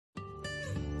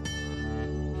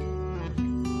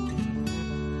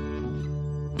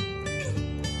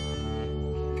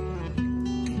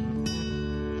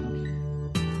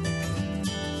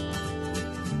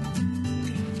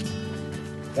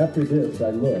After this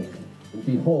I looked, and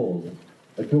behold,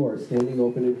 a door standing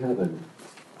open in heaven.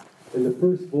 And the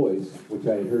first voice, which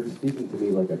I had heard speaking to me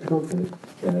like a trumpet,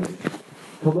 said,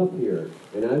 "Come up here,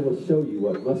 and I will show you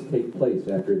what must take place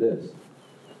after this."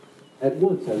 At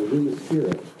once I was in the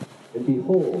Spirit, and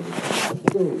behold, a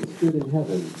throne stood in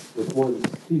heaven, with one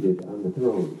seated on the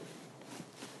throne.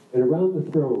 And around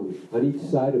the throne, on each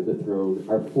side of the throne,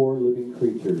 are 4 living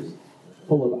creatures,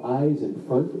 full of eyes in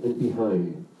front and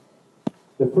behind.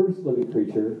 The first living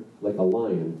creature, like a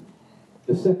lion.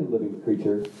 The second living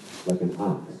creature, like an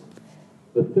ox.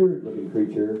 The third living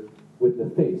creature, with the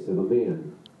face of a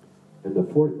man. And the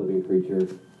fourth living creature,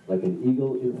 like an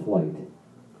eagle in flight.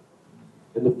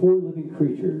 And the 4 living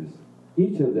creatures,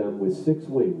 each of them with 6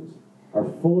 wings, are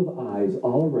full of eyes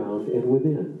all around and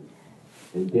within.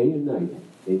 And day and night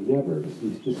they never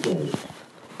cease to say,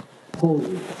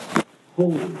 "Holy,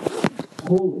 holy,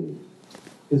 holy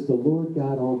is the Lord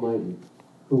God Almighty,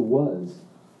 who was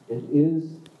and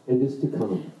is to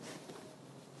come."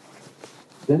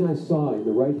 Then I saw in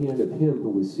the right hand of him who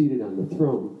was seated on the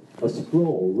throne a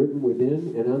scroll written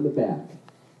within and on the back,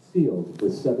 sealed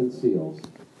with 7 seals.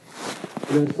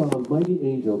 And I saw a mighty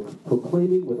angel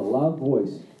proclaiming with a loud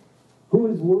voice, "Who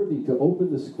is worthy to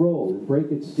open the scroll and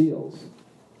break its seals?"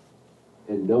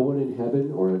 And no one in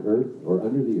heaven or on earth or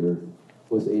under the earth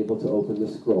was able to open the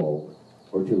scroll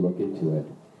or to look into it.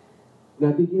 And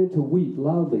I began to weep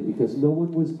loudly because no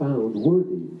one was found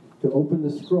worthy to open the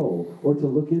scroll or to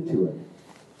look into it.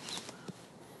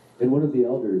 And one of the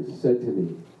elders said to me,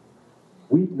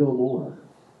 "Weep no more.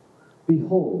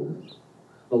 Behold,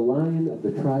 the Lion of the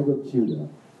tribe of Judah,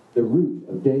 the Root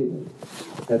of David,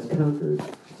 has conquered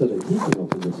so that he can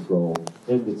open the scroll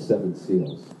and its 7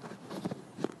 seals."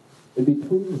 And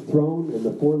between the throne and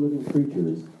the 4 living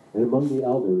creatures, and among the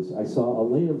elders, I saw a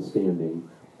lamb standing,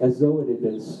 as though it had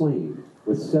been slain,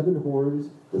 with 7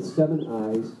 horns, with 7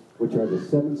 eyes, which are the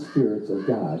 7 spirits of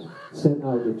God, sent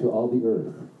out into all the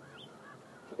earth.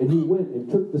 And he went and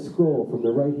took the scroll from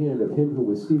the right hand of him who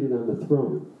was seated on the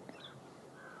throne.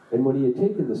 And when he had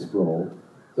taken the scroll,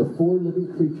 the 4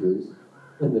 living creatures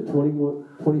and the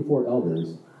 24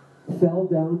 elders fell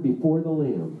down before the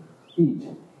Lamb, each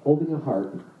holding a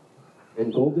harp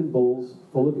and golden bowls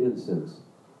full of incense,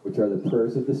 which are the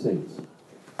prayers of the saints.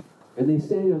 And they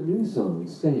sang a new song,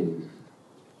 saying,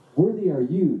 "Worthy are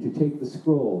you to take the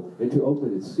scroll and to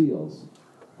open its seals.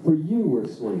 For you were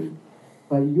slain.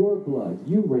 By your blood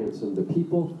you ransomed the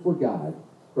people for God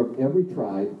from every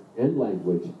tribe and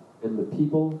language and the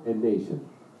people and nation.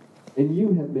 And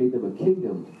you have made them a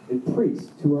kingdom and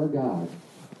priests to our God,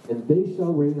 and they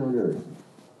shall reign on earth."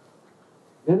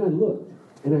 Then I looked,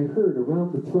 and I heard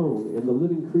around the throne and the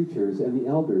living creatures and the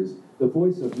elders the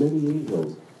voice of many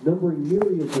angels, numbering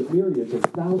myriads of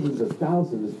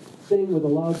thousands, saying with a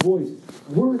loud voice,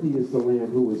 "Worthy is the Lamb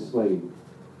who was slain,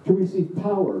 to receive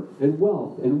power and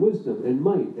wealth and wisdom and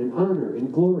might and honor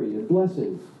and glory and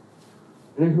blessing."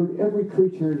 And I heard every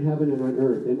creature in heaven and on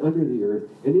earth and under the earth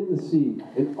and in the sea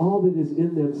and all that is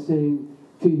in them saying,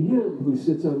 "To him who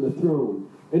sits on the throne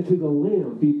and to the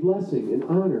Lamb be blessing and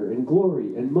honor and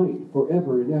glory and might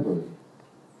forever and ever."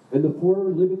 And the 4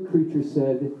 living creatures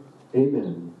said,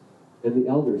 "Amen." And the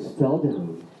elders fell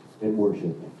down and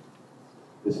worshipped.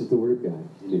 This is the word of God.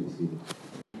 You may be seated.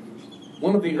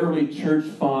 One of the early church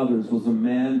fathers was a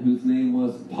man whose name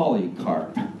was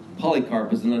Polycarp.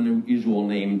 Polycarp is an unusual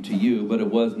name to you, but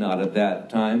it was not at that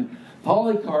time.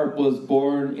 Polycarp was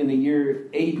born in the year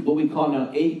what we call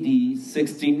now AD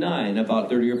 69, about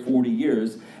 30 or 40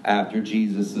 years after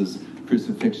Jesus'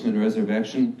 crucifixion and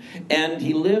resurrection. And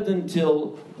he lived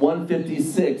until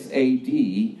 156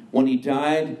 AD, when he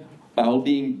died while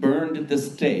being burned at the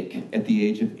stake at the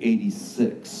age of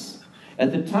 86.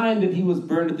 At the time that he was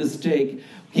burned at the stake,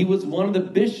 he was one of the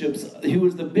bishops. He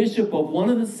was the bishop of one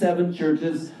of the 7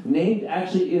 churches named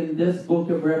actually in this book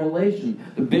of Revelation.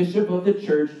 The bishop of the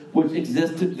church which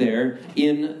existed there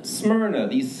in Smyrna.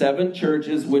 These 7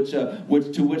 churches to which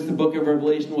the book of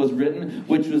Revelation was written,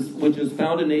 which was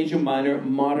found in Asia Minor,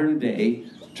 modern day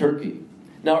Turkey.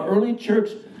 Now, early church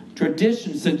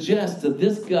tradition suggests that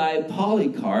this guy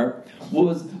Polycarp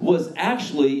was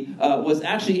actually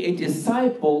a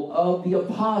disciple of the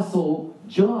Apostle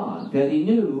John, that he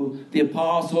knew the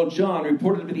Apostle John,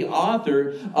 reported to be the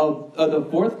author of the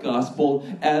 4th Gospel,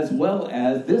 as well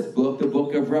as this book, the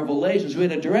book of Revelation. So he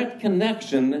had a direct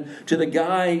connection to the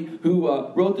guy who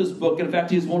wrote this book. In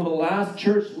fact, he's one of the last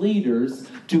church leaders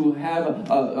to have,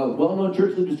 well-known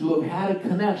church leaders to have had a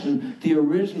connection to the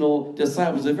original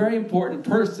disciples. A very important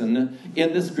person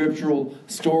in the scriptural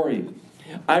story.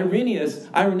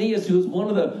 Irenaeus, who was one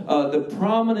of the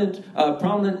prominent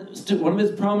one of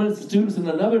his prominent students, and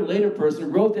another later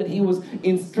person, wrote that he was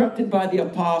instructed by the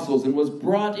apostles and was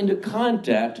brought into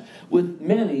contact with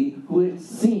many who had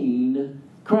seen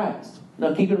Christ.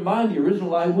 Now keep in mind, the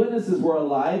original eyewitnesses were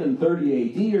alive in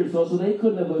 30 AD or so they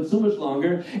couldn't have lived so much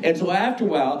longer. And so after a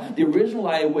while, the original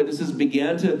eyewitnesses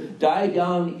began to die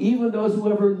down. Even those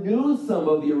who ever knew some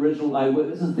of the original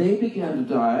eyewitnesses, they began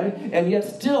to die. And yet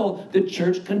still, the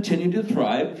church continued to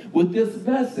thrive with this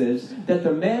message that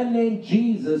the man named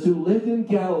Jesus, who lived in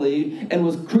Galilee and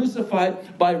was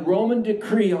crucified by Roman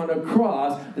decree on a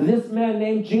cross, this man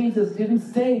named Jesus didn't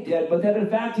stay dead, but that in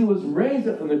fact he was raised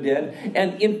up from the dead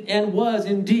and was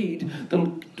indeed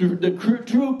the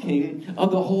true king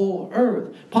of the whole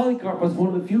earth. Polycarp was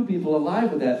one of the few people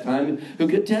alive at that time who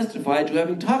could testify to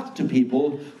having talked to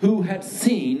people who had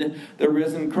seen the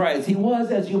risen Christ. He was,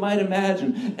 as you might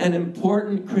imagine, an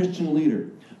important Christian leader,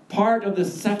 part of the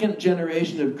second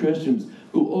generation of Christians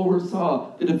who oversaw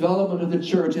the development of the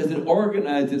church as it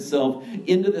organized itself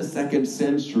into the second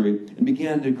century and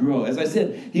began to grow. As I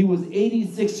said, he was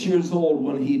 86 years old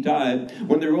when he died,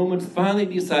 when the Romans finally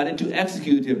decided to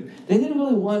execute him. They didn't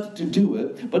really want to do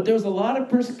it, but there was a lot of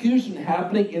persecution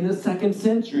happening in the second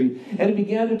century, and it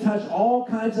began to touch all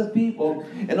kinds of people,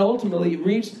 and ultimately it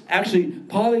reached, actually,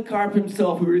 Polycarp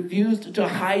himself, who refused to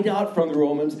hide out from the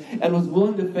Romans and was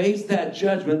willing to face that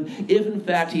judgment if, in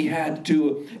fact, he had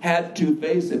to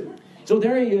face it. So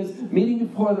there he is, meeting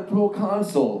before the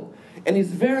proconsul, and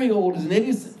he's very old.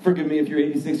 Forgive me if you're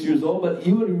 86 years old, but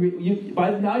by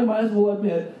now you might as well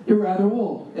admit you're rather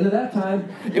old. And at that time,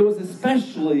 it was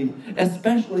especially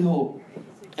old.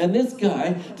 And this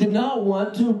guy did not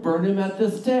want to burn him at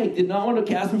the stake, did not want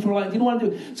to cast him for life, didn't want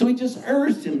to do it. So he just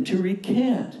urged him to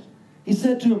recant. He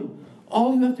said to him,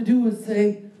 all you have to do is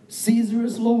say, Caesar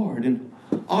is Lord, and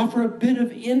offer a bit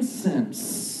of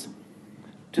incense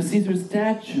to Caesar's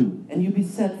statue, and you'll be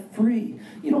set free.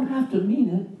 You don't have to mean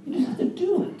it. You just have to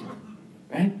do it.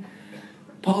 Right?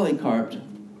 Polycarp,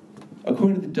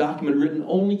 according to the document written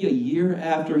only a year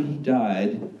after he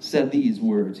died, said these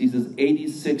words. He says,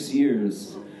 86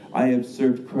 years I have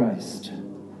served Christ,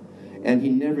 and he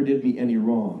never did me any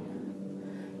wrong.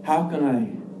 How can I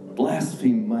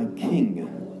blaspheme my king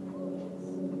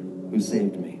who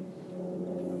saved me?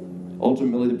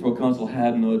 Ultimately, the proconsul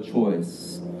had no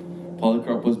choice.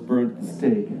 Polycarp was burned at the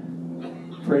stake.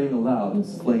 Praying aloud,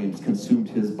 as flames consumed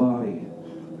his body.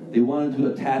 They wanted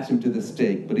to attach him to the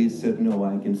stake, but he said, no,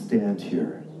 I can stand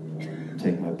here and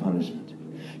take my punishment.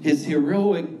 His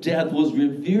heroic death was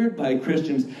revered by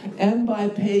Christians and by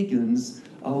pagans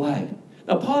alike.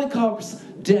 Now, Polycarp's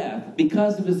death,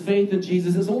 because of his faith in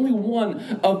Jesus, is only one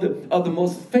of the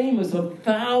most famous of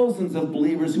thousands of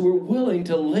believers who were willing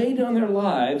to lay down their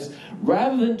lives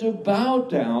rather than to bow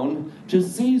down to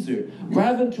Caesar,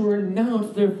 rather than to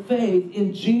renounce their faith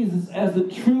in Jesus as the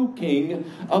true king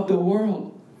of the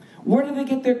world. Where did they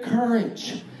get their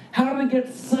courage? How did they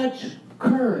get such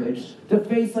courage to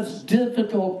face such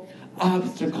difficult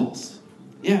obstacles?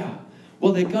 Yeah.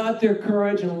 Well, they got their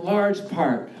courage in large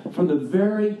part from the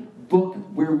very book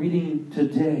we're reading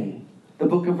today, the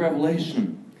book of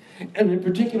Revelation. And in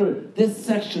particular, this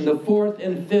section, the 4th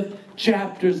and 5th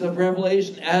chapters of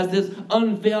Revelation, as this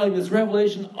unveiling, this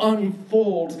revelation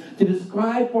unfolds to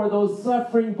describe for those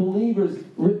suffering believers.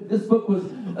 This book was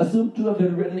assumed to have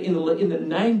been written in the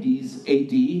 90s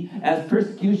AD as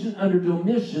persecution under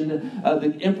Domitian.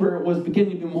 The emperor was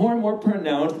beginning to be more and more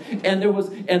pronounced,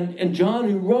 and John,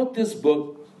 who wrote this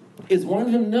book, is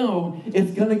wanting to know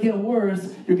it's going to get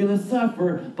worse. You're going to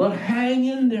suffer, but hang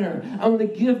in there. I'm going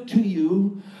to give to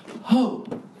you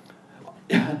hope.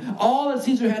 All that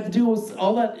Caesar had to do was,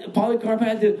 all that Polycarp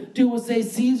had to do was say,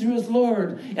 Caesar is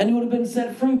Lord, and he would have been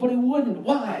set free, but he wouldn't.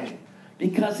 Why?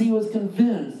 Because he was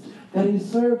convinced that he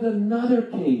served another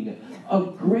king, a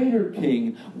greater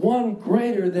king, one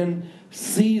greater than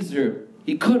Caesar.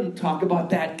 He couldn't talk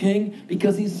about that king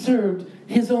because he served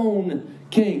his own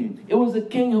king. It was a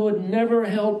king who had never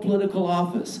held political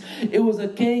office. It was a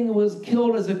king who was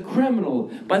killed as a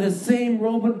criminal by the same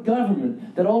Roman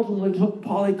government that ultimately took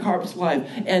Polycarp's life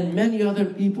and many other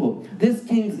people. This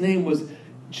king's name was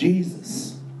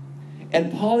Jesus.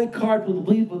 And Polycarp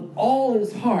believed with all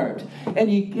his heart, and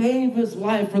he gave his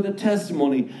life for the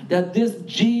testimony that this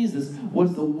Jesus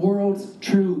was the world's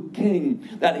true king,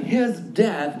 that his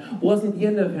death wasn't the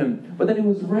end of him, but that he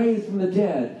was raised from the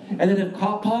dead. And that if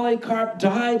Polycarp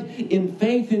died in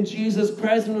faith in Jesus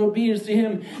Christ and obedience to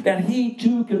him, that he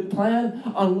too could plan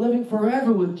on living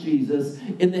forever with Jesus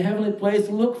in the heavenly place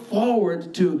and look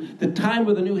forward to the time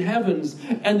of the new heavens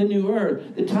and the new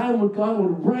earth, the time when God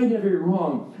would right every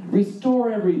wrong,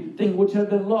 restore everything which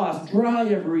had been lost, dry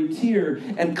every tear,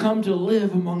 and come to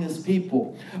live among his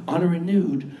people on a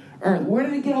renewed earth. Where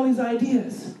did he get all these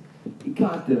ideas? He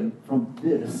got them from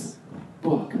this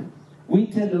book. We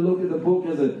tend to look at the book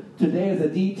today as a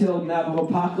detailed map of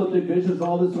apocalyptic visions,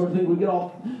 all this sort of thing. We get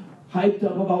all hyped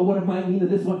up about what it might mean to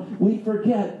this one. We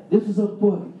forget this is a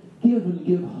book given to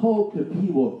give hope to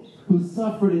people who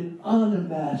suffered in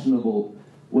unimaginable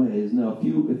ways. Now,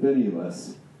 few, if any of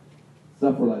us,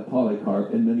 suffer like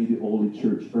Polycarp and many of the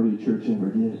early church ever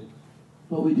did.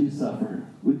 But we do suffer.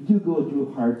 We do go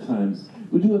through hard times.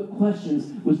 We do have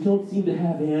questions which don't seem to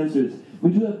have answers. We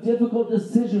do have difficult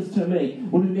decisions to make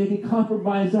when we maybe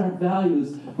compromise our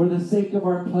values for the sake of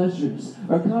our pleasures,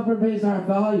 or compromise our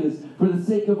values for the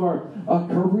sake of our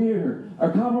career,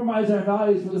 or compromise our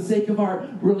values for the sake of our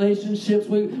relationships.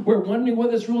 We're wondering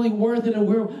whether it's really worth it, and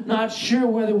we're not sure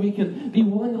whether we can be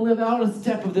willing to live out a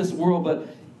step of this world. But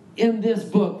in this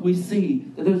book, we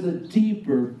see that there's a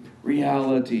deeper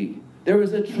reality. There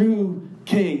is a true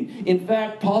king. In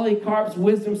fact, Polycarp's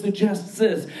wisdom suggests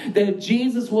this, that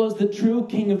Jesus was the true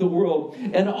king of the world,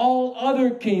 and all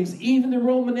other kings, even the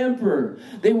Roman emperor,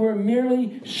 they were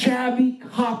merely shabby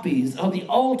copies of the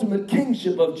ultimate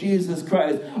kingship of Jesus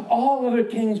Christ. All other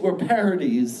kings were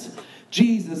parodies.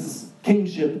 Jesus'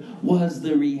 kingship was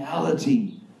the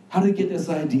reality. How did he get this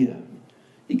idea?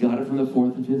 He got it from the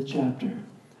 4th and 5th chapter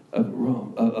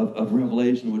of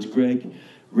Revelation, which Greg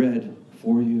read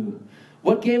for you.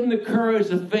 What gave him the courage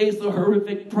to face the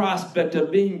horrific prospect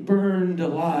of being burned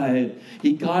alive?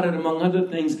 He got it, among other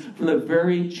things, from the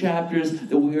very chapters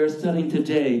that we are studying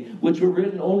today, which were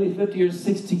written only 50 or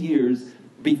 60 years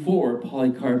before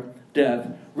Polycarp's death,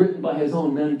 written by his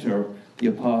own mentor, the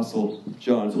Apostle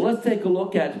John. So let's take a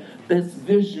look at this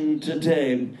vision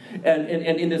today. And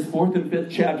in this 4th and 5th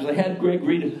chapters, I had Greg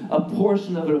read a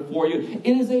portion of it for you.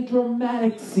 It is a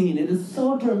dramatic scene. It is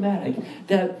so dramatic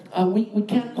that we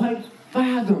can't quite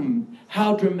fathom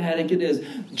how dramatic it is.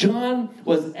 John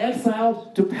was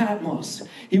exiled to Patmos.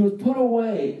 He was put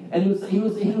away, and he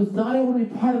was not able to be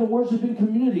part of the worshiping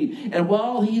community. And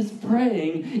while he's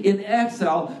praying in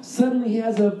exile, suddenly he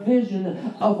has a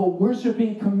vision of a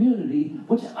worshiping community,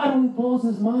 which utterly blows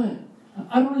his mind.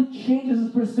 Utterly changes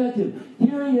his perspective.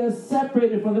 Here he is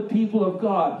separated from the people of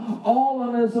God, all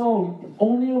on his own,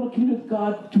 only able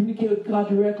to communicate with God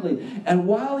directly. And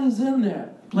while he's in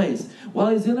that place, while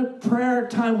he's in a prayer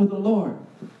time with the Lord,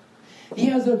 he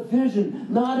has a vision,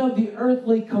 not of the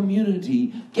earthly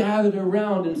community gathered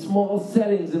around in small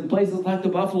settings in places like the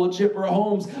Buffalo Chipper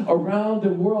homes around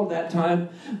the world that time,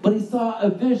 but he saw a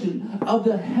vision of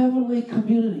the heavenly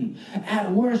community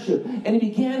at worship. And he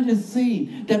began to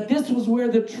see that this was where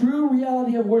the true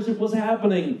reality of worship was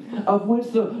happening, of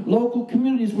which the local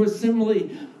communities were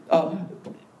similarly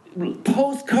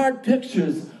postcard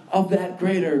pictures of that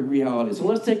greater reality. So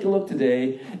let's take a look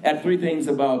today at 3 things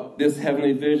about this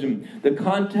heavenly vision: the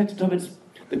context of it,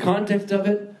 the content of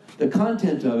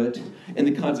it, and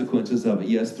the consequences of it.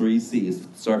 Yes, 3 C's.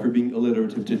 Sorry for being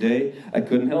alliterative today. I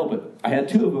couldn't help it. I had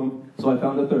 2 of them, so I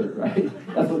found a 3rd,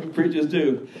 right? That's what preachers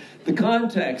do. The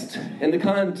context and the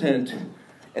content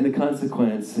and the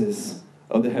consequences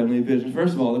of the heavenly vision.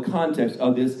 First of all, the context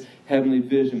of this heavenly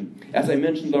vision. As I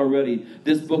mentioned already,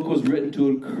 this book was written to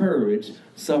encourage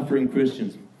suffering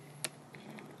Christians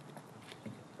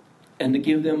and to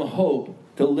give them a hope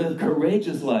to live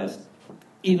courageous lives,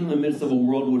 even in the midst of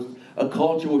a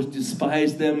culture which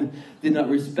despised them, did not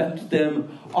respect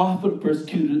them, often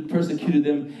persecuted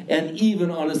them, and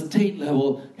even on a state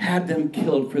level had them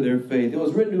killed for their faith. It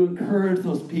was written to encourage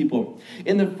those people.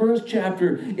 In the 1st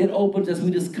chapter, it opens, as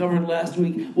we discovered last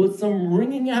week, with some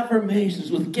ringing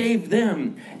affirmations which gave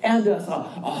them and us a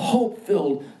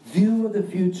hope-filled view of the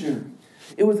future.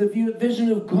 It was a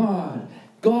vision of God.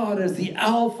 God as the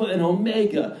Alpha and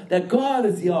Omega. That God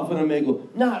is the Alpha and Omega,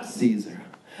 not Caesar.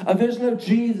 A vision of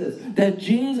Jesus, that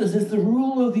Jesus is the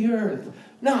ruler of the earth,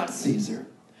 not Caesar.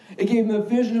 It gave him a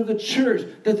vision of the church,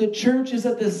 that the church is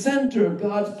at the center of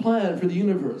God's plan for the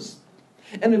universe.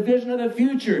 And a vision of the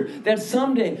future, that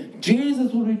someday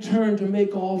Jesus will return to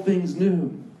make all things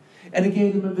new. And it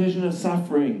gave him a vision of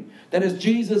suffering, that as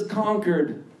Jesus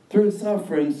conquered through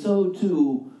suffering, so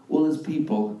too will his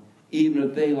people, even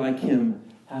if they, like him,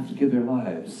 have to give their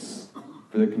lives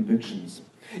for their convictions.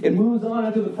 It moves on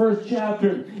after the first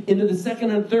chapter into the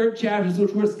second and third chapters,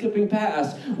 which we're skipping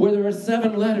past, where there are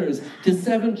 7 letters to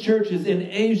 7 churches in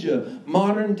Asia,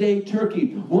 modern-day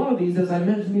Turkey. One of these, as I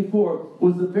mentioned before,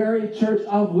 was the very church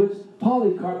of which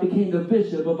Polycarp became the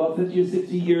bishop about 50 or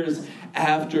 60 years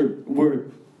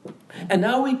afterward. And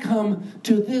now we come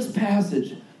to this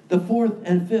passage, the 4th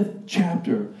and 5th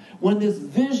chapter, when this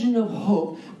vision of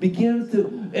hope begins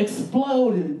to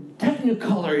explode in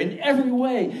technicolor in every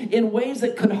way, in ways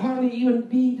that could hardly even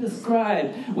be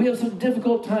described. We have some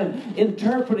difficult time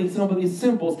interpreting some of these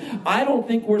symbols. I don't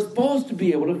think we're supposed to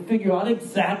be able to figure out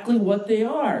exactly what they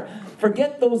are.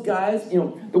 Forget those guys.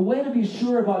 The way to be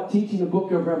sure about teaching the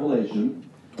book of Revelation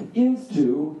is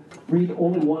to read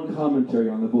only one commentary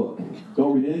on the book.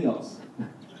 Don't read anything else.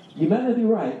 You might not be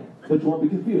right, but you won't be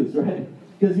confused, right?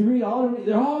 Because you read all of it,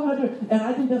 they're all different. And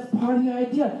I think that's part of the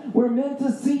idea. We're meant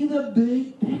to see the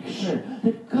big picture,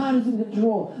 that God is in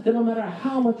control, that no matter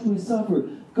how much we suffer,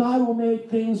 God will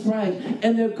make things right,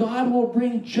 and that God will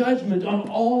bring judgment on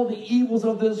all the evils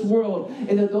of this world,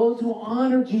 and that those who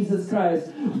honor Jesus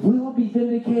Christ will be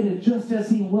vindicated just as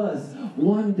he was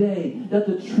one day. That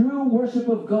the true worship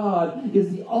of God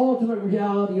is the ultimate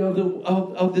reality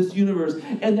of this universe,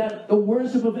 and that the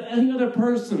worship of any other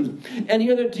person, any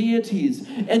other deities,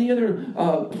 any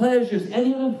other pleasures,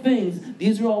 any other things,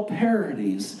 these are all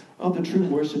parodies of the true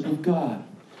worship of God.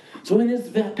 So in this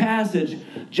passage,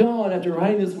 John, after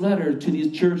writing this letter to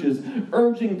these churches,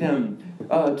 urging them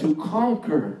to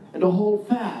conquer and to hold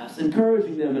fast,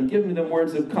 encouraging them and giving them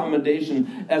words of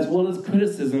commendation as well as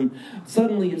criticism,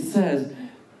 suddenly it says,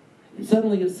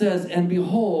 and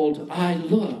behold, I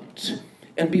looked,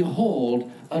 and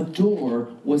behold, a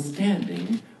door was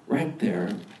standing right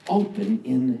there, open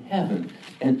in heaven.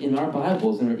 And in our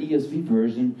Bibles, in our ESV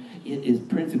version, it is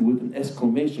printed with an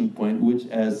exclamation point, which,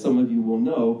 as some of you will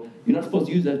know, you're not supposed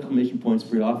to use exclamation points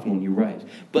very often when you write.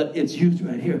 But it's used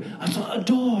right here. I saw a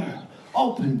door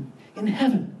open in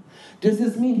heaven. Does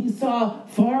this mean he saw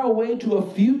far away to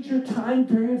a future time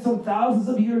period, some thousands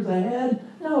of years ahead?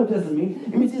 No, it doesn't mean.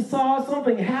 It means he saw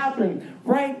something happening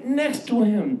right next to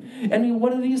him.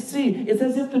 What did he see? It's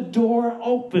as if the door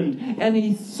opened and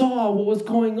he saw what was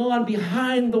going on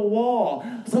behind the wall.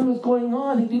 Something was going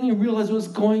on. He didn't even realize what was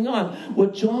going on.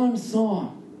 What John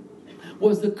saw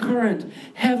was the current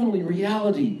heavenly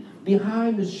reality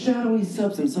behind the shadowy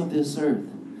substance of this earth.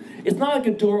 It's not like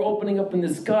a door opening up in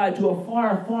the sky to a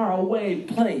far, far away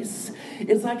place.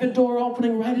 It's like a door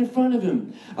opening right in front of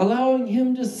him, allowing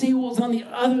him to see what was on the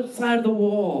other side of the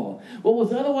wall. What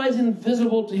was otherwise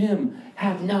invisible to him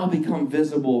had now become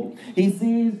visible. He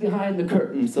sees behind the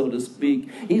curtain, so to speak.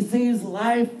 He sees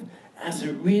life as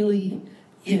it really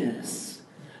is.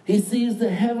 He sees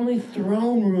the heavenly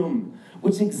throne room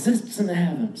which exists in the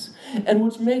heavens, and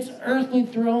which makes earthly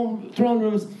throne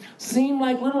rooms seem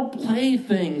like little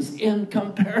playthings in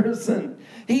comparison.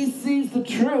 He sees the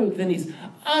truth, and he's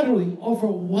utterly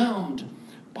overwhelmed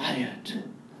by it.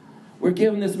 We're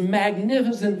given this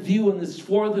magnificent view in this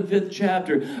 4th and 5th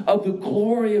chapter of the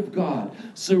glory of God,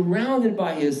 surrounded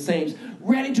by his saints,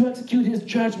 ready to execute his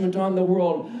judgment on the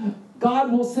world.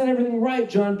 God will set everything right,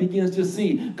 John begins to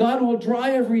see. God will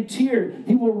dry every tear.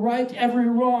 He will right every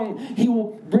wrong. He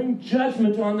will bring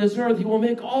judgment on this earth. He will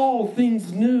make all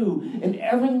things new. And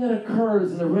everything that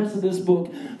occurs in the rest of this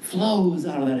book flows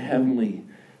out of that heavenly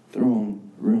throne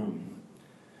room.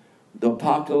 The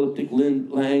apocalyptic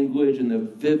language and the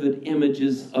vivid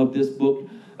images of this book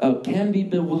can be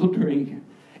bewildering,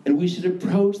 and we should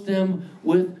approach them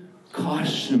with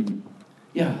caution.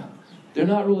 Yeah. They're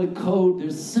not really code,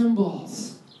 they're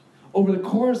symbols. Over the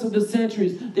course of the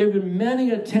centuries, there have been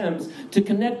many attempts to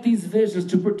connect these visions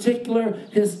to particular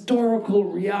historical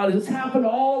realities. It's happened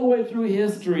all the way through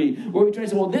history, where we try to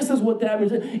say, well, this is what that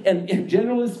means. And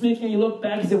generally speaking, you look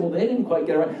back and say, well, they didn't quite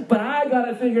get it right. But I got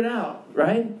it figured out,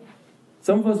 right?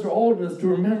 Some of us are old enough to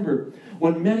remember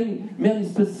when many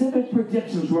specific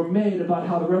predictions were made about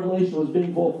how the revelation was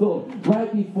being fulfilled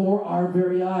right before our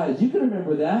very eyes. You can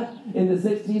remember that in the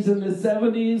 60s and the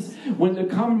 70s when the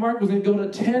common mark was going to go to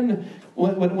 10,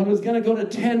 when it was going to go to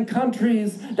 10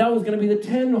 countries, that was going to be the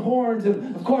 10 horns.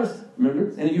 And of course,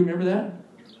 remember, any of you remember that?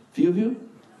 A few of you?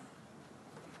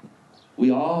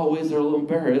 We always are a little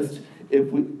embarrassed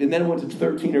and then it went to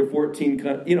 13 or 14,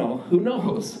 who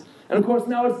knows? And of course,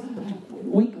 now it's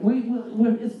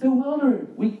bewildering.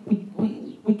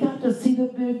 We got to see the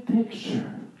big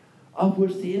picture, of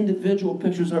which the individual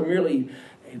pictures are merely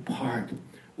a part.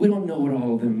 We don't know what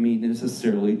all of them mean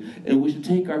necessarily, and we should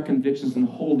take our convictions and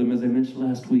hold them, as I mentioned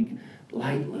last week,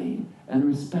 lightly and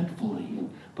respectfully.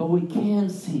 But what we can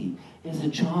see is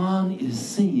that John is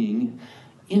seeing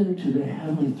into the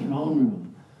heavenly throne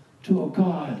room, to a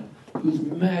God whose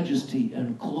majesty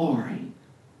and glory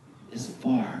is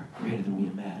far greater than we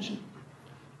imagine.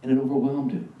 And it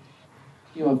overwhelmed him.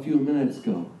 You know, a few minutes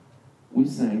ago, we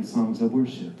sang songs of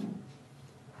worship.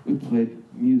 We played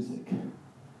music.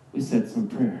 We said some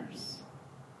prayers.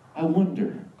 I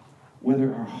wonder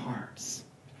whether our hearts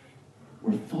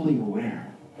were fully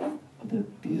aware of the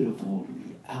beautiful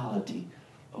reality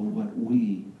of what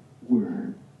we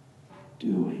were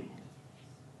doing.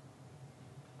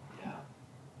 Yeah.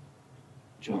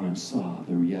 John saw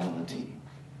the reality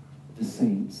of the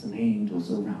saints and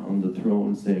angels around the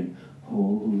throne saying,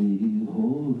 Holy,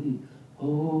 holy,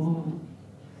 holy,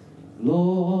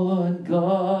 Lord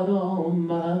God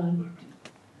Almighty.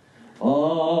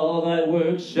 All thy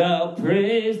works shall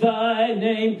praise thy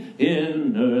name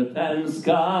in earth and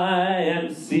sky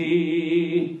and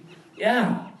sea.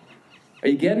 Yeah. Are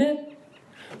you getting it?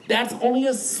 That's only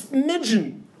a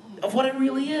smidgen of what it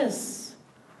really is.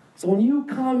 So when you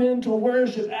come into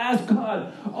worship, ask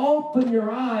God, open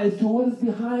your eyes to what is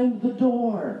behind the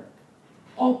door.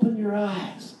 Open your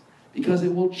eyes, because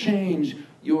it will change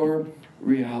your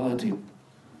reality.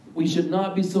 We should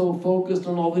not be so focused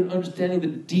on all the understanding the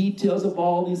details of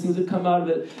all these things that come out of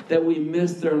it that we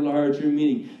miss their larger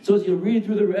meaning. So as you read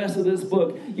through the rest of this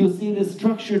book, you'll see it is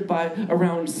structured by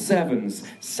around sevens.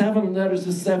 7 letters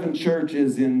to 7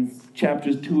 churches in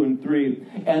chapters 2 and 3.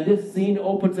 And this scene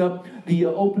opens up the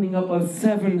opening up of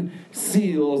 7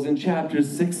 seals in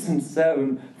chapters 6 and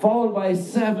 7, followed by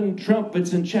 7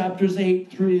 trumpets in chapters 8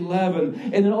 through 11.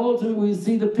 And then ultimately we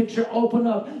see the picture open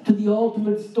up to the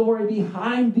ultimate story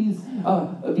behind these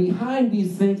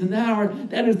things. And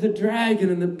that is the dragon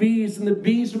and the beast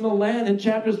from the land in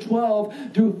chapters 12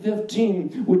 through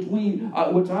 15, which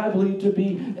I believe to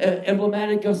be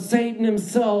emblematic of Satan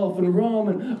himself and Rome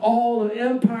and all the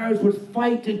empires which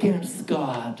fight against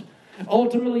God.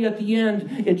 Ultimately, at the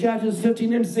end, in chapters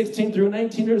 15 and 16 through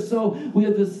 19 or so, we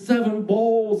have the 7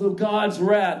 bowls of God's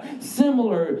wrath,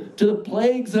 similar to the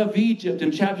plagues of Egypt in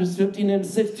chapters 15 and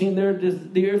 16.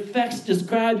 Their effects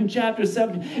described in chapter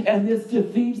 17, and this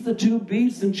defeats the 2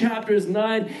 beasts in chapters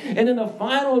 9, and then a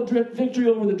final victory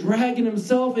over the dragon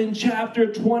himself in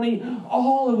chapter 20,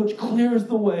 all of which clears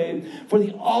the way for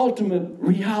the ultimate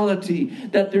reality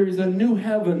that there is a new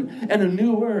heaven and a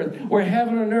new earth, where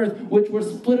heaven and earth, which were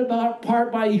split apart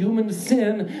by human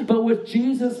sin, but which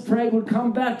Jesus prayed would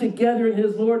come back together in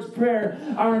his Lord's Prayer,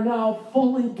 are now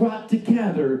fully brought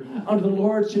together under the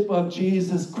lordship of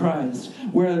Jesus Christ,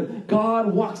 where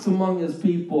God walks among his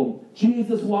people.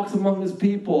 Jesus walks among his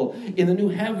people in the new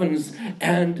heavens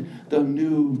and the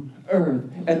new earth.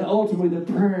 And ultimately the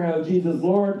prayer of Jesus,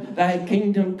 Lord, thy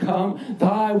kingdom come,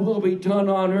 thy will be done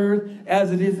on earth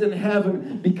as it is in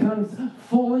heaven, becomes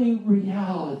fully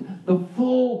reality. The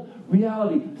full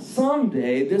reality.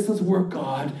 Someday, this is where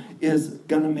God is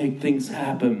going to make things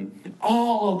happen.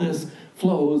 All of this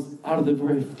flows out of the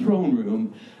very throne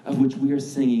room of which we are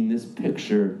singing this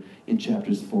picture in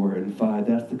chapters 4 and 5.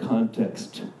 That's the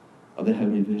context of the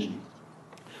heavenly vision.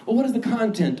 Well, what is the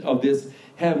content of this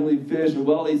heavenly vision?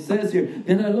 Well, he says here,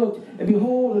 then I looked, and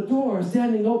behold, a door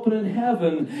standing open in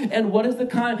heaven. And what is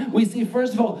the we see,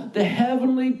 first of all, the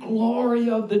heavenly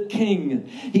glory of the King.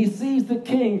 He sees the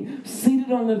King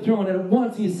seated on the throne, and at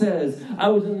once he says, I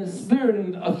was in the Spirit,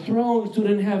 and a throne stood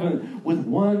in heaven, with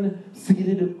one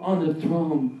seated on the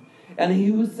throne. And he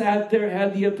who sat there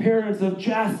had the appearance of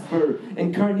jasper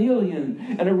and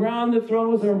carnelian, and around the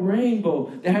throne was a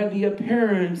rainbow that had the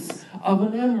appearance of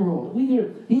an emerald.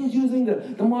 He's using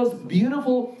the most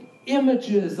beautiful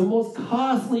images, the most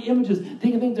costly images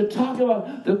they can think to talk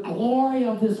about the glory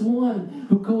of this one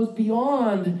who goes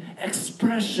beyond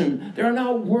expression. There are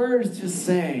now words to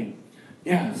say.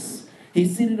 Yes,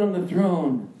 he's seated on the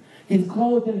throne. He's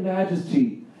clothed in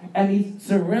majesty. And he's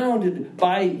surrounded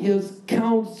by his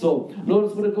council.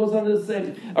 Notice what it goes on to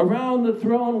say. Around the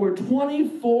throne were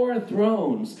 24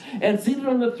 thrones. And seated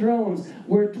on the thrones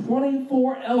were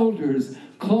 24 elders,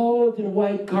 clothed in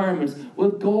white garments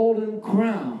with golden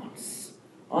crowns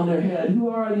on their head. Who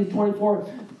are these 24?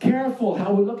 Careful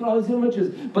how we look at all these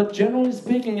images. But generally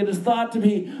speaking, it is thought to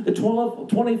be the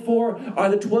 24 are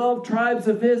the 12 tribes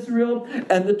of Israel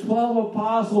and the 12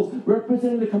 apostles,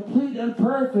 representing the complete and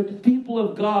perfect people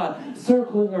of God,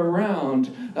 circling around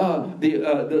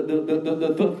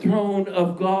the throne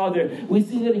of God there. We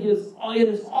see that it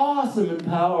is awesome in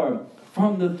power.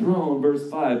 From the throne, verse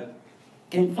 5,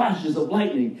 came flashes of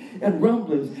lightning and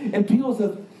rumblings and peals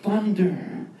of thunder.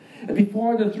 And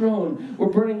before the throne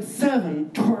were burning 7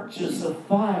 torches of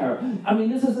fire. I mean,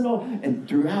 this isn't all. And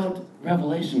throughout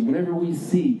Revelation, whenever we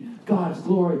see God's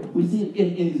glory, we see it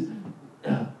in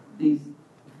these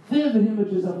vivid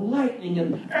images of lightning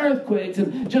and earthquakes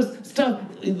and just stuff,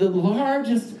 the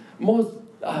largest, most,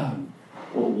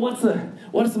 what's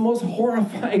the most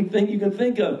horrifying thing you can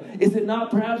think of? Is it not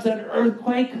perhaps an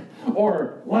earthquake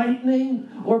or lightning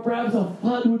or perhaps a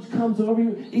flood which comes over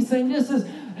you? He's saying, this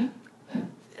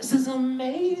is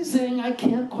amazing. I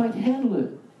can't quite handle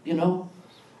it, you know?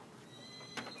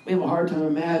 We have a hard time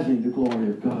imagining the glory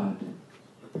of God.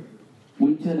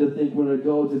 We tend to think when it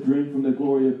goes to drink from the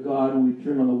glory of God, and we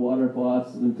turn on the water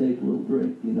faucet and take a little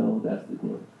drink, you know, that's the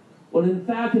glory. But in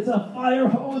fact, it's a fire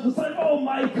hose. It's like, oh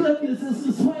my goodness, this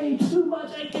is way too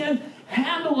much. I can't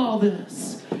handle all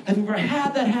this. Have you ever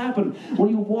had that happen? When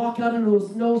you walk out into a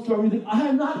snowstorm, you think,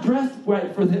 I'm not dressed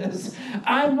right for this.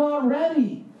 I'm not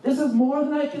ready. This is more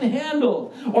than I can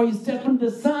handle. Or you step into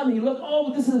the sun and you look,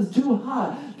 oh, this is too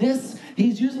hot.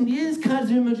 He's using these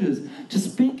kinds of images to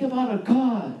speak about a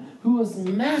God who is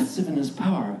massive in his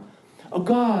power. A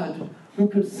God who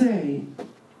could say,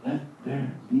 let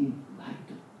there be light.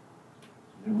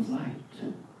 There was light.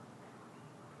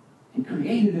 He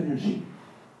created energy.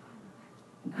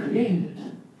 He created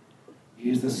it. He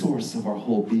is the source of our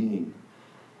whole being.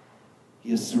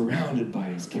 He is surrounded by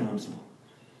his counsel.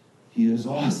 He is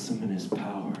awesome in his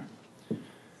power.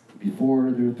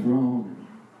 Before their throne,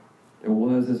 there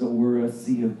was, as it were, a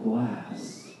sea of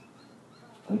glass,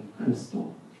 like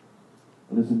crystal.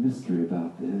 Well, there's a mystery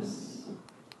about this.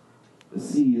 The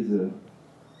sea is a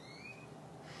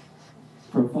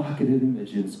provocative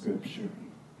image in Scripture.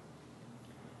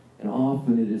 And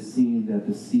often it is seen that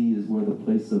the sea is where the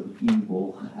place of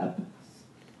evil happens,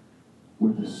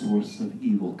 where the source of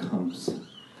evil comes.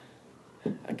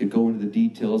 I could go into the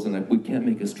details, and we can't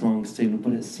make a strong statement,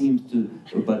 but it seems to.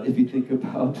 But if you think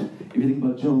about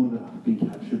Jonah being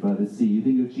captured by the sea, you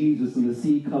think of Jesus and the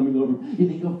sea coming over. You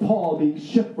think of Paul being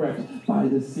shipwrecked by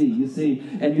the sea. You see,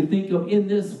 and you think of in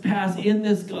this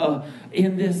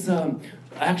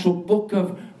actual book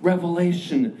of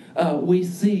Revelation, we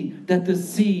see that the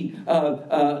sea,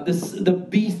 the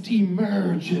beast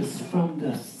emerges from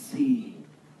the sea.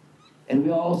 And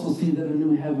we also see that in the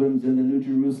new heavens and the new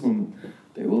Jerusalem,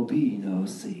 there will be no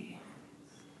sea.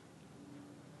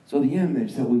 So the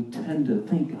image that we tend to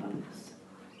think of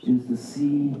is the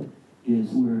sea is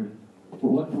where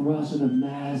what for us are the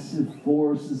massive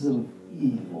forces of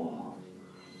evil.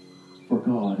 For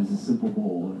God is a simple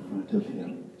bowl in front of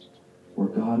him, where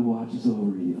God watches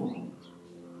over evil.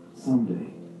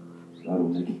 Someday, God will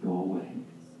make it go away.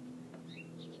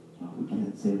 Well, we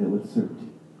can't say that with certainty.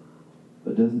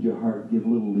 But doesn't your heart give a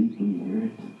little leap when you hear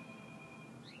it?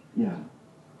 Yeah.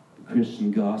 The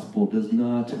Christian gospel does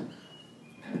not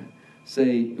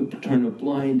say turn a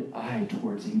blind eye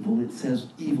towards evil. It says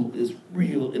evil is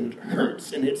real and it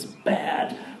hurts and it's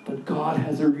bad. But God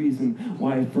has a reason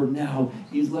why for now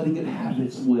he's letting it have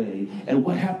its way. And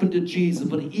what happened to Jesus?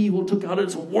 But evil took out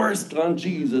its worst on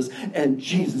Jesus, and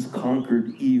Jesus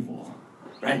conquered evil.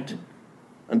 Right?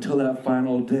 Until that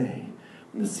final day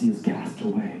when the sea is cast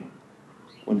away.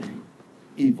 When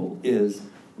evil is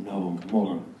no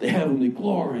more. The heavenly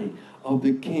glory of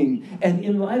the King. And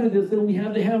in light of this, then we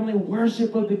have the heavenly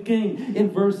worship of the King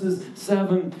in verses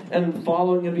 7 and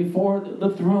following, and before the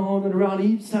throne and around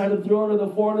each side of the throne are the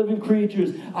four living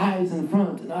creatures, eyes in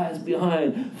front and eyes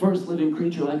behind. First living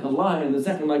creature like a lion, the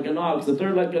second like an ox, the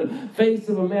third like the face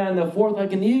of a man, the fourth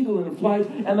like an eagle in flight,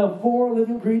 and the four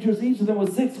living creatures, each of them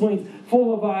with 6 wings,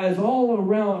 full of eyes all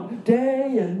around.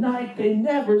 Day and night they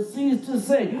never cease to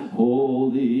say,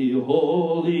 Holy,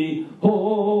 holy,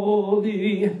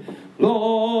 holy,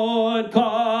 Lord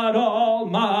God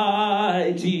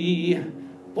Almighty.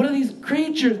 What are these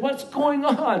creatures? What's going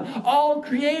on? All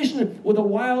creation with the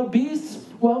wild beasts.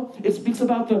 Well, it speaks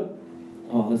about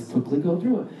let's quickly go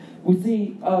through it. We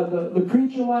see the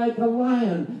creature like a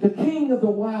lion, the king of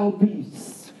the wild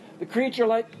beasts. The creature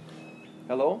like...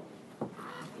 Hello?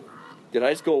 Did I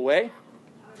just go away?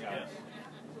 Yes.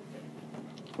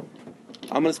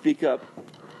 I'm going to speak up.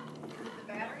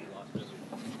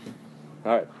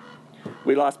 All right.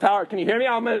 We lost power. Can you hear me?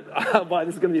 Boy,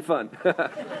 this is going to be fun.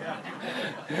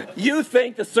 You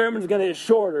think the sermon's going to get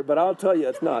shorter, but I'll tell you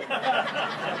it's not.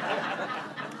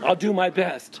 I'll do my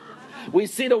best. We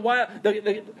see the lion,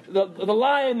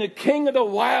 the king of the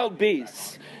wild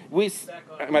beasts.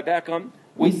 Am I back on?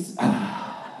 We see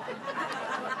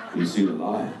the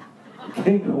lion, the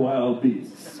king of the wild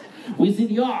beasts. We see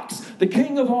the ox, the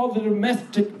king of all the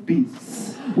domestic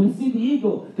beasts. We see the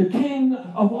eagle, the king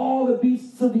of all the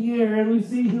beasts of the air. And we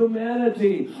see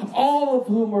humanity, all of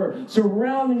whom are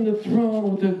surrounding the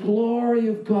throne with the glory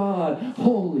of God.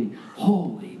 Holy,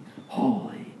 holy,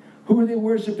 holy. Who are they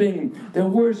worshiping? They're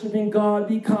worshiping God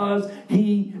because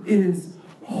he is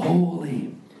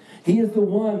holy. He is the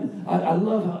one. I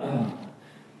love how...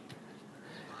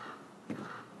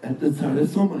 sorry,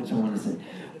 there's so much I want to say.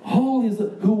 Holy is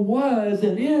who was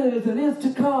and is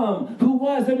to come. Who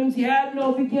was, that means he had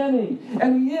no beginning.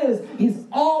 And he is. He's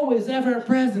always ever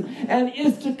present. And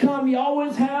is to come. He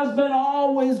always has been,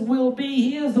 always will be.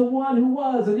 He is the one who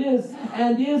was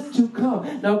and is to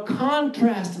come. Now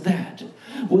contrast that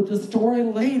with the story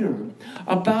later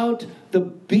about the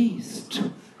beast.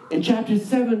 In chapter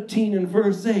 17 and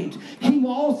verse 8, he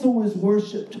also is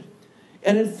worshipped.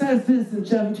 And it says this in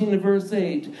 17 and verse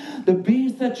 8, the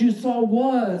beast that you saw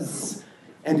was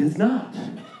and is not.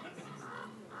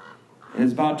 And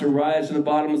is about to rise from the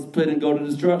bottomless pit and go to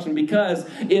destruction because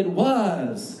it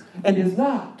was and is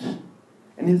not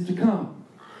and is to come.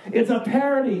 It's a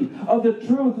parody of the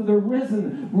truth of the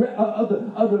risen, of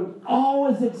the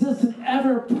always existent,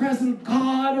 ever-present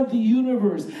God of the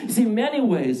universe. You see, in many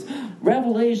ways,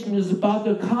 Revelation is about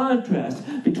the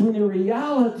contrast between the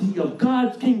reality of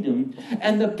God's kingdom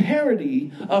and the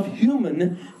parody of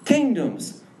human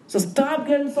kingdoms. So stop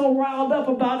getting so riled up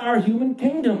about our human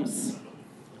kingdoms.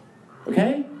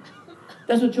 Okay?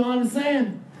 That's what John is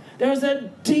saying. There's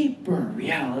a deeper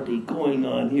reality going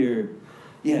on here.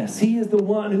 Yes, he is the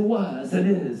one who was and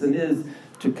is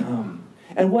to come.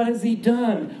 And what has he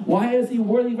done? Why is he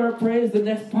worthy of our praise? The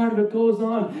next part of it goes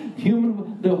on.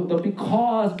 The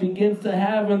because begins to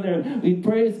have in there. We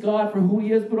praise God for who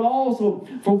he is, but also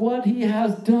for what he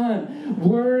has done.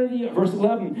 Worthy, verse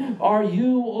 11, are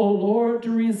you, O Lord, to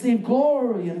receive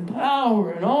glory and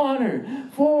power and honor,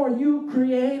 for you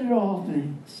created all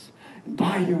things. And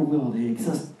by your will they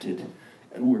existed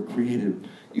and were created.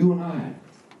 You and I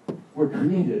were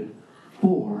created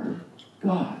for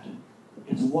God.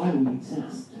 It's why we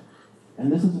exist. And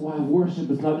this is why worship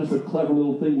is not just a clever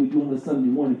little thing we do on a Sunday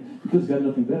morning because we've got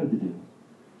nothing better to do.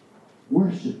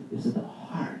 Worship is at the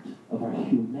heart of our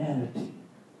humanity.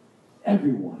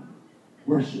 Everyone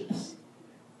worships.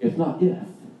 If not if,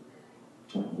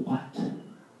 but what?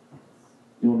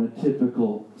 On a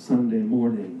typical Sunday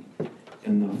morning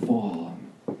in the fall,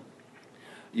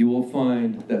 you will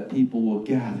find that people will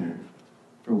gather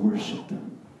for worship.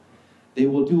 They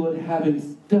will do it having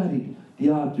studied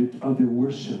the object of their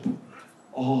worship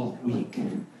all week.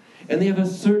 And they have a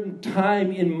certain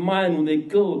time in mind when they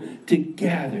go to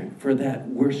gather for that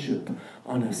worship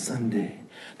on a Sunday.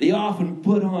 They often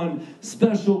put on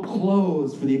special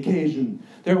clothes for the occasion.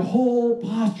 Their whole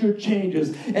posture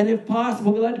changes. And if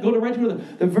possible, they like to go right to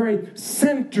the very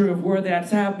center of where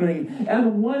that's happening.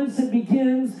 And once it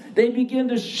begins, they begin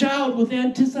to shout with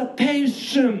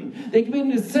anticipation. They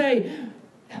begin to say,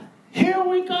 here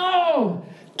we go!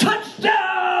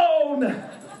 Touchdown!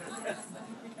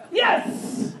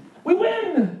 Yes! We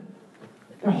win!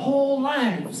 Their whole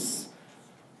lives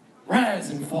rise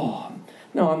and fall.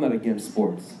 No, I'm not against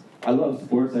sports. I love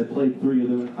sports. I played 3 of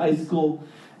them in high school.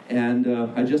 And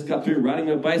I just got through riding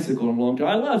a bicycle in a long time.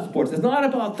 I love sports. It's not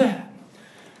about that.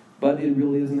 But it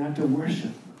really is an act of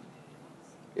worship.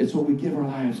 It's what we give our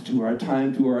lives to, our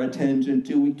time to, our attention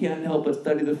to. We can't help but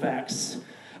study the facts.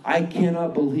 I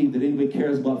cannot believe that anybody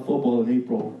cares about football in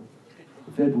April,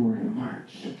 February, and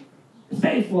March. It's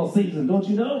baseball season, don't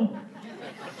you know?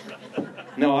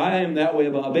 No, I am that way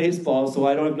about baseball, so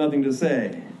I don't have nothing to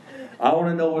say. I want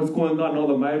to know what's going on in all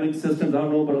the minor league systems. I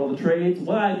don't know about all the trades.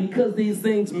 Why? Because these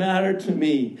things matter to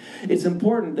me. It's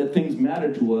important that things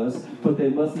matter to us, but they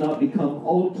must not become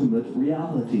ultimate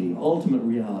reality. Ultimate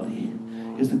reality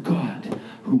is the God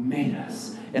who made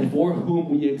us and for whom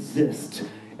we exist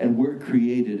and were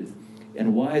created.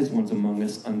 And wise ones among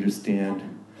us understand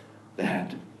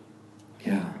that.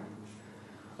 Yeah.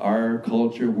 Our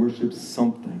culture worships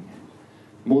something.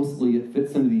 Mostly it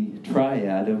fits into the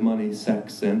triad of money,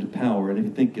 sex, and power. And if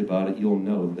you think about it, you'll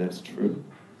know that's true.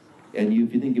 And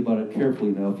if you think about it carefully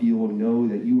enough, you will know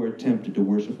that you are tempted to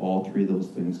worship all 3 of those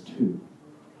things too.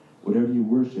 Whatever you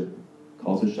worship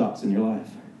calls the shots in your life.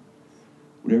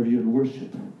 Whatever you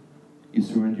worship, you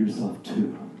surrender yourself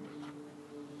to.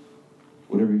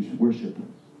 Whatever you worship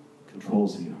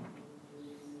controls you.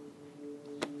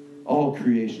 All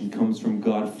creation comes from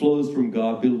God, flows from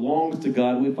God, belongs to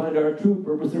God. We find our true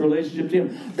purpose and relationship to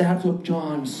Him. That's what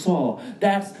John saw.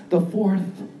 That's the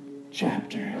 4th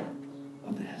chapter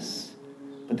of this.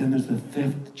 But then there's the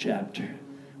 5th chapter,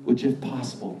 which, if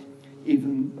possible, is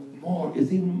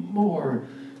even more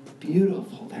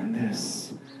beautiful than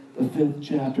this. The 5th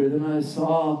chapter. Then I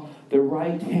saw the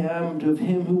right hand of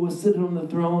Him who was sitting on the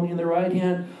throne. In the right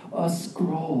hand, a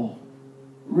scroll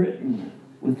written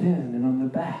within and on the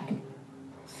back,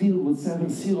 sealed with 7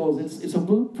 seals. It's a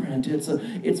blueprint. It's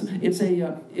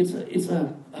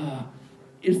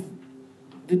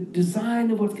the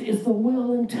design of it's the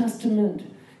will and testament.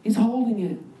 He's holding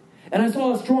it. And I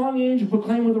saw a strong angel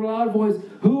proclaim with a loud voice,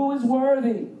 "Who is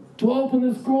worthy to open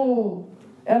the scroll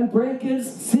and break its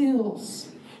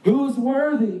seals?" Who is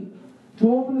worthy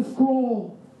to open the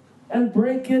scroll and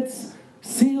break its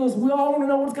seals? We all want to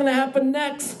know what's going to happen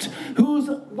next. Who's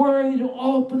worthy to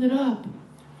open it up?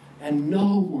 And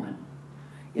no one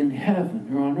in heaven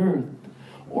or on earth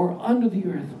or under the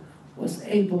earth was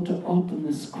able to open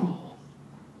the scroll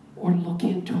or look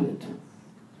into it.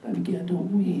 I began to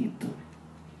weep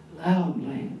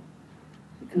loudly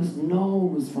because no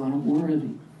one was found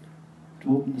worthy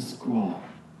to open the scroll.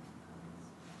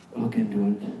 Look into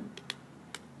it.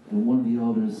 And one of the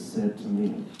elders said to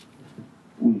me,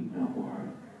 "Weep no more.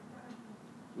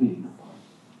 Weep no more.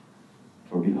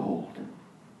 For behold,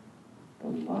 the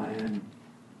Lion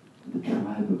of the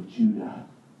tribe of Judah,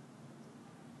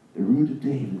 the root of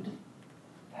David,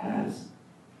 has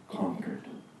conquered.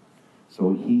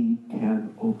 So he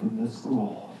can open the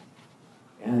scroll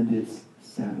and its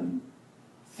 7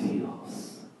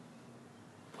 seals."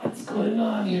 What's going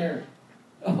on here?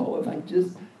 Oh,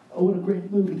 what a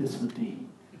great movie this would be.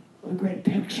 What a great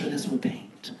picture this would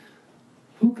paint.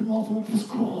 Who can open up the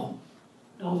scroll?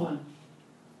 No one.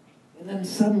 And then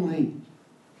suddenly,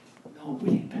 no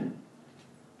weep.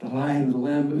 The Lion of the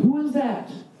Lamb. Who is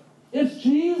that? It's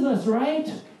Jesus,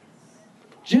 right?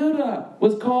 Judah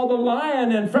was called the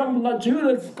Lion, and from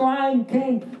Judah's line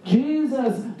came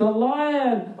Jesus, the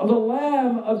Lion of the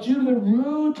Lamb of Judah, the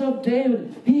root of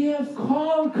David. He has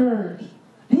conquered.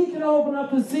 He can open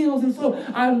up the seals. And so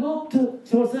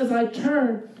so it says I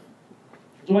turned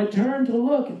to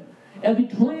look. And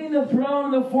between the throne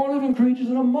and the 4 living creatures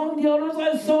and among the elders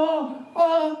I saw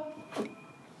a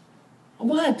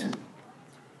what?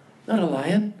 Not a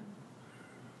lion.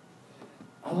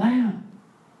 A lamb.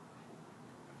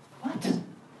 What?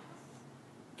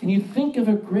 Can you think of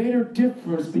a greater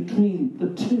difference between the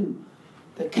two?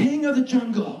 The king of the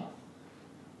jungle,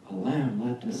 a lamb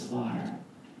led to slaughter.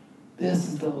 This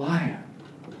is the lion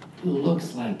who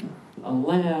looks like a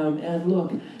lamb. And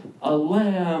look, a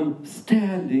lamb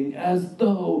standing as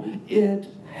though it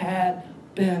had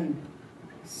been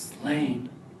slain.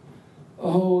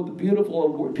 Oh, the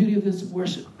beauty of this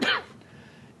worship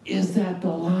is that the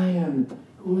Lion,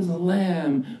 who is a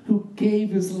lamb, who gave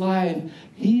his life,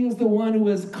 he is the one who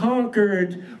has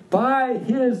conquered by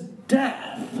his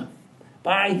death,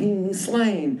 by being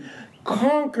slain,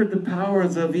 conquered the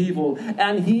powers of evil,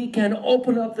 and he can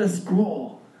open up the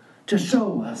scroll to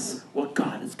show us what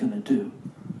God is going to do.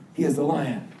 He is the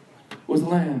Lion, who is the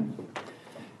lamb.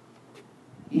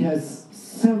 He has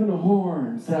 7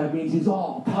 horns. That means he's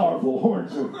all powerful.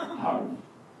 Horns are powerful.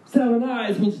 7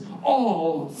 eyes means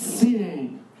all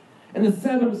seeing. And the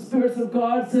 7 spirits of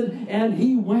God said, and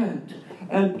he went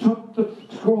and took the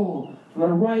scroll from the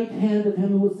right hand of him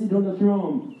who was seated on the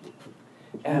throne.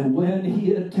 And when he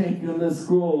had taken the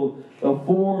scroll, the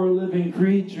 4 living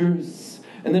creatures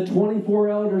and the 24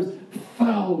 elders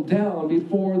fell down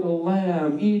before the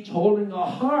Lamb, each holding a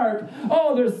harp.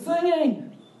 Oh, they're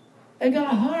singing. They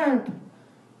got a harp,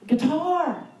 a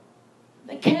guitar.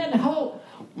 They can't help.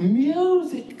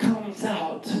 Music comes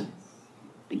out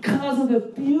because of the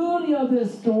beauty of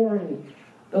this story.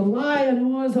 The Lion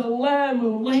who is a lamb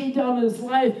who laid down his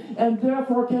life and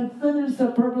therefore can finish the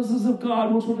purposes of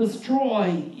God, which will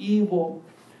destroy evil.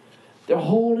 They're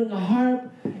holding a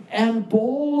harp and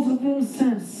bowls of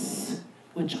incense,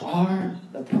 which are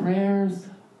the prayers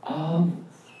of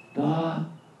the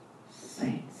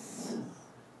saints.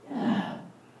 Yeah.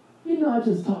 You're not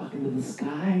just talking to the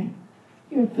sky.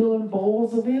 You're filling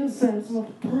bowls of incense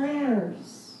with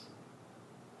prayers.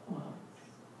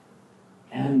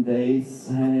 And they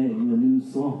sang a new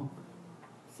song,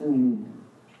 singing,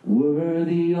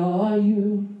 "Worthy are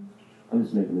you." I'm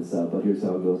just making this up, but here's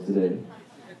how it goes today.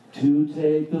 "To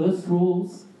take the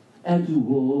scrolls and to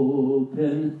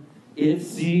open its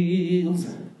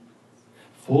seals.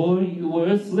 For you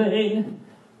were slain,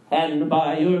 and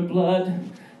by your blood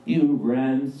you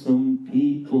ransomed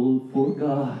people for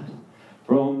God,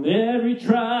 from every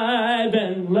tribe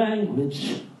and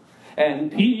language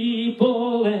and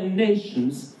people and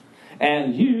nations.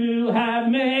 And you have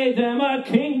made them a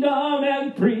kingdom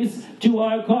and priests to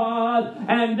our God,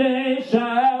 and they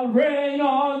shall reign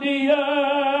on the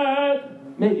earth."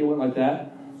 Maybe it went like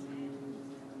that.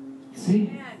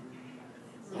 See?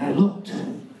 I looked,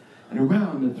 and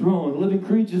around the throne, living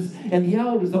creatures and the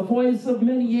elders, the voice of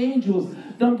many angels,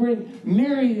 numbering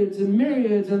myriads and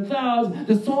myriads and thousands.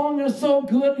 The song is so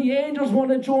good, the angels want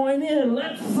to join in.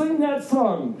 Let's sing that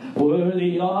song.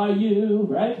 "Worthy are you,"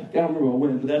 right? I don't remember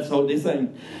when, but that's how they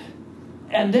sang.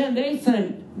 And then they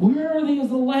sang, Worthy is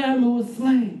the Lamb who was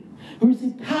slain, who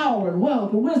received power and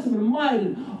wealth and wisdom and might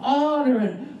and honor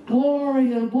and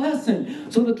glory and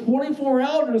blessing. So the 24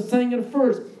 elders sang it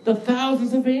first. The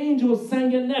thousands of angels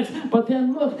sang it next. But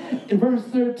then look in verse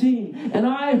 13. And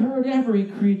I heard every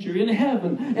creature in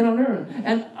heaven and on earth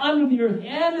and under the earth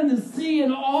and in the sea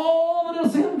and all that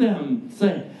is in them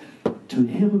say, to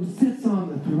him who sits on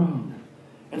the throne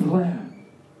and the Lamb,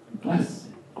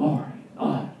 blessing, glory, and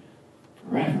honor,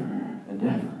 forever and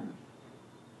ever.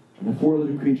 And the four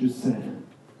living creatures said,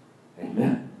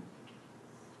 Amen.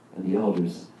 And the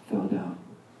elders fell down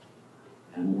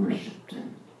and worshipped.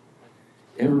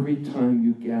 Every time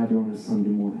you gather on a Sunday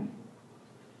morning,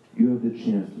 you have the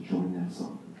chance to join that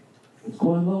song. It's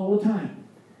going on all the time.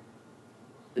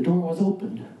 The door was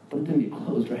opened, but it didn't get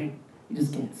closed, right? You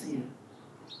just can't see it.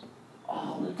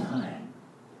 All the time.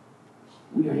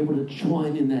 We are able to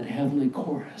join in that heavenly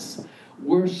chorus,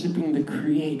 worshiping the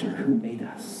Creator who made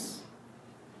us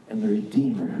and the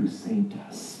Redeemer who saved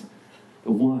us.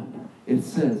 The one, it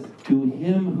says, to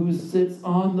him who sits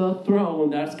on the throne,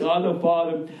 that's God the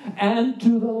Father, and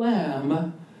to the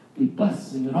Lamb, be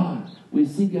blessing and honor. We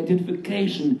see the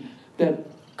identification that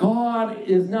God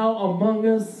is now among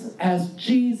us as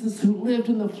Jesus who lived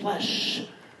in the flesh.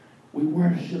 We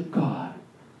worship God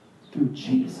through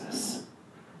Jesus.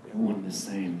 They're one and the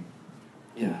same.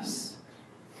 Yes.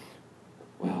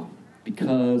 Well,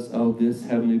 because of this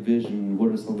heavenly vision,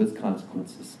 what are some of its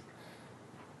consequences?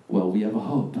 Well, we have a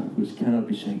hope which cannot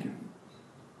be shaken.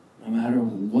 No matter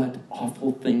what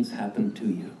awful things happen to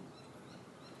you,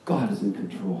 God is in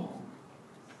control.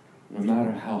 No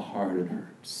matter how hard it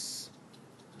hurts.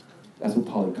 That's what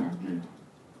Polycarp knew.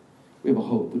 We have a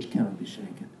hope which cannot be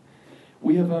shaken.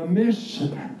 We have a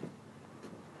mission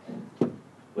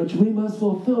which we must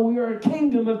fulfill. We are a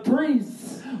kingdom of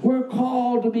priests. We're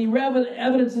called to be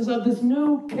evidences of this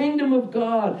new kingdom of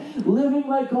God, living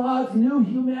like God's new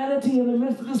humanity in the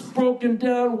midst of this broken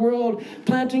down world,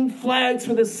 planting flags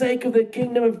for the sake of the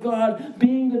kingdom of God,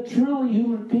 being the truly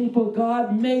human people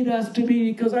God made us to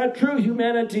be, because our true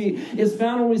humanity is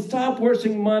found when we stop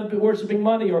worshiping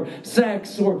money or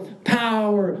sex or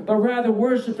power, but rather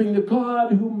worshiping the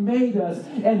God who made us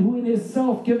and who in his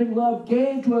self-giving love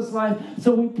gave to us life.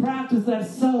 So we practice that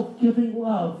self-giving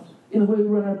love in the way we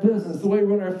run our business, the way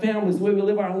we run our families, the way we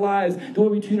live our lives, the way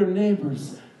we treat our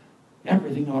neighbors,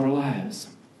 everything in our lives.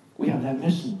 We have that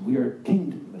mission. We are a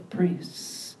kingdom of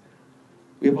priests.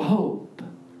 We have a hope.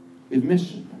 We have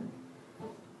mission.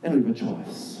 And we have a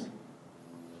choice.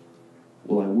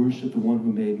 Will I worship the one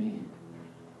who made me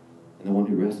and the one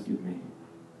who rescued me?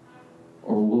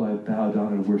 Or will I bow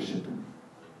down and worship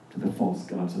to the false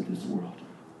gods of this world?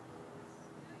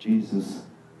 Jesus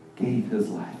gave his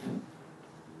life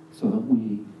so that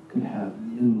we could have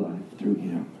new life through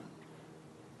him.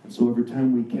 And so every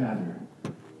time we gather,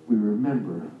 we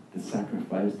remember the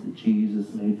sacrifice that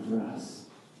Jesus made for us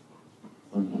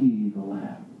when he, the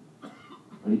Lamb,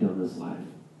 laid down his life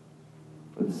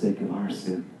for the sake of our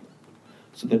sin,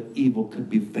 so that evil could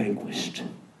be vanquished,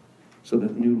 so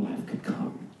that new life could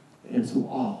come. And so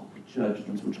all the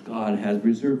judgments which God has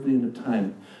reserved in a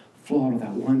time, flawed of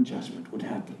that one judgment, would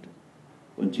happen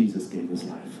when Jesus gave his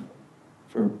life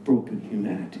for a broken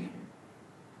humanity.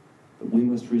 But we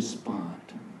must respond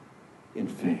in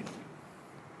faith.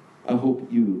 I hope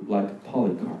you, like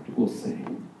Polycarp, will say,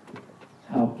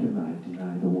 how can I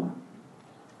deny the one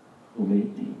who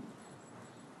made me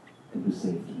and who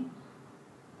saved me?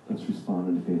 Let's respond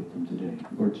in faith to him today.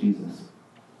 Lord Jesus,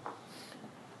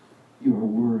 you are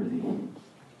worthy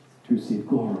to receive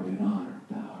glory and honor and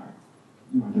power.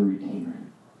 You are the Redeemer,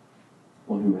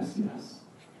 one who rescued us.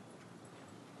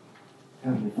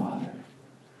 Heavenly Father,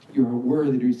 you are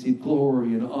worthy to receive glory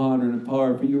and honor and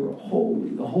power, for you are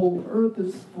holy. The whole earth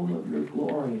is full of your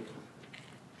glory.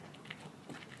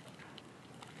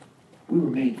 We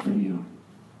were made for you.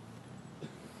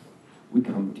 We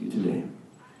come to you today.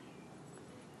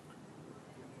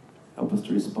 Help us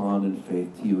to respond in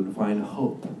faith to you and find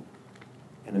hope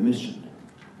and a mission.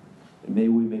 And may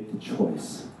we make the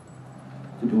choice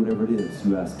to do whatever it is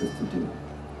you ask us to do,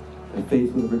 and face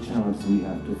whatever challenge we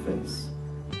have to face.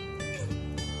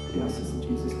 We ask this in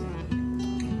Jesus' name.